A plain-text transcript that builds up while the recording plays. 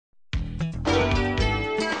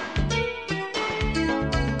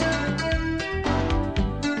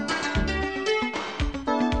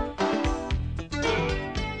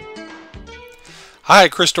Hi,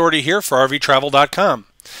 Chris Doherty here for RVTravel.com.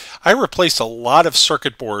 I replace a lot of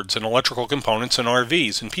circuit boards and electrical components in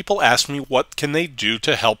RVs, and people ask me what can they do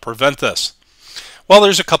to help prevent this. Well,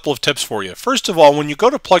 there's a couple of tips for you. First of all, when you go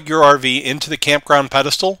to plug your RV into the campground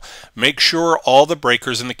pedestal, make sure all the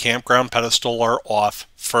breakers in the campground pedestal are off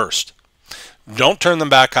first. Don't turn them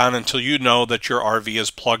back on until you know that your RV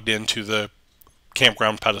is plugged into the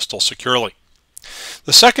campground pedestal securely.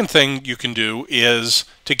 The second thing you can do is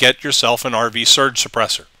to get yourself an RV surge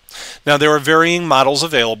suppressor. Now, there are varying models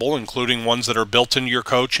available, including ones that are built into your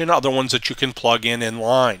coach and other ones that you can plug in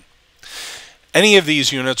line. Any of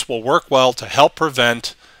these units will work well to help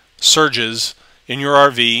prevent surges in your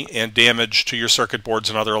RV and damage to your circuit boards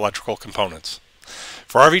and other electrical components.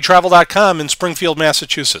 For RVTravel.com in Springfield,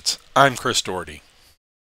 Massachusetts, I'm Chris Doherty.